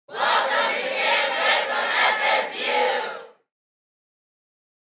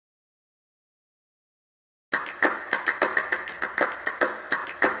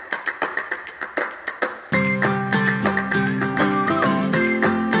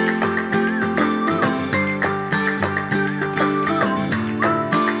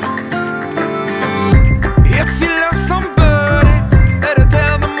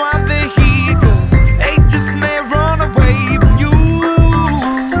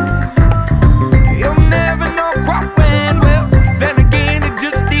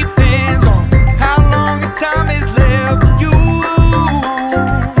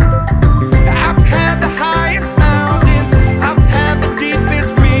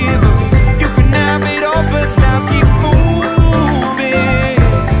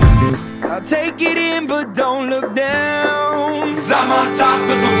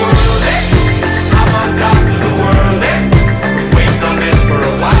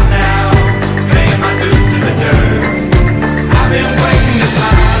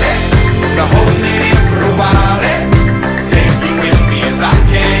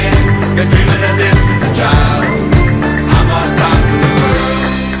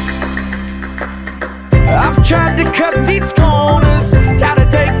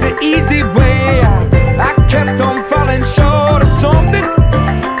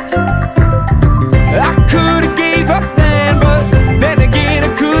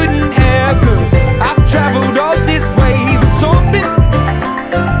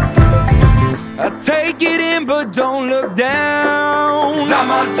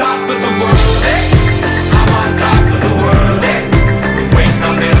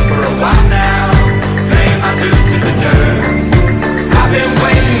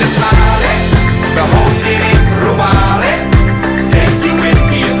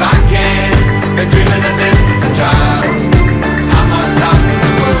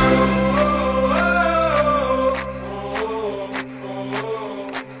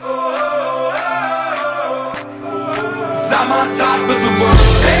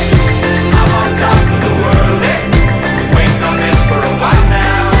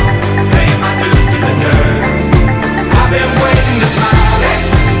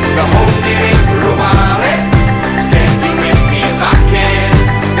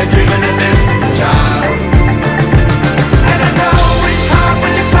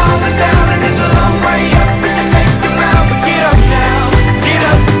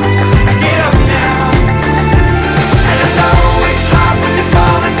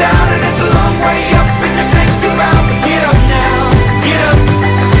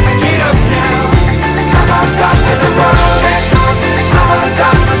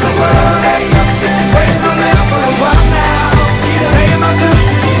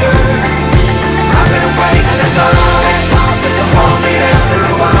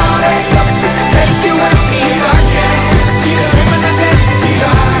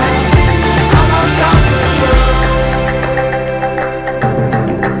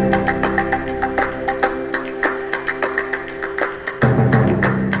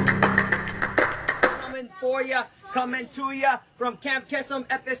coming to you from Camp Kesem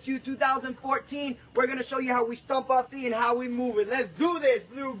FSU 2014. We're going to show you how we stomp our feet and how we move it. Let's do this,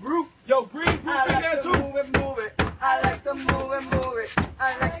 blue group. Yo, green group, I like to move it, move it. I like to move it, move it.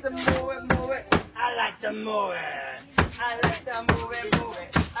 I like to move it, move it. I like to move it. I like to move it, move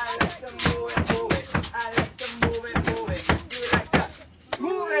it. I like to move it, move it. I like to move it, move it. You like to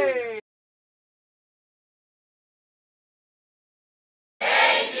move it.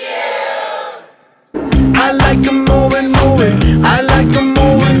 I like 'em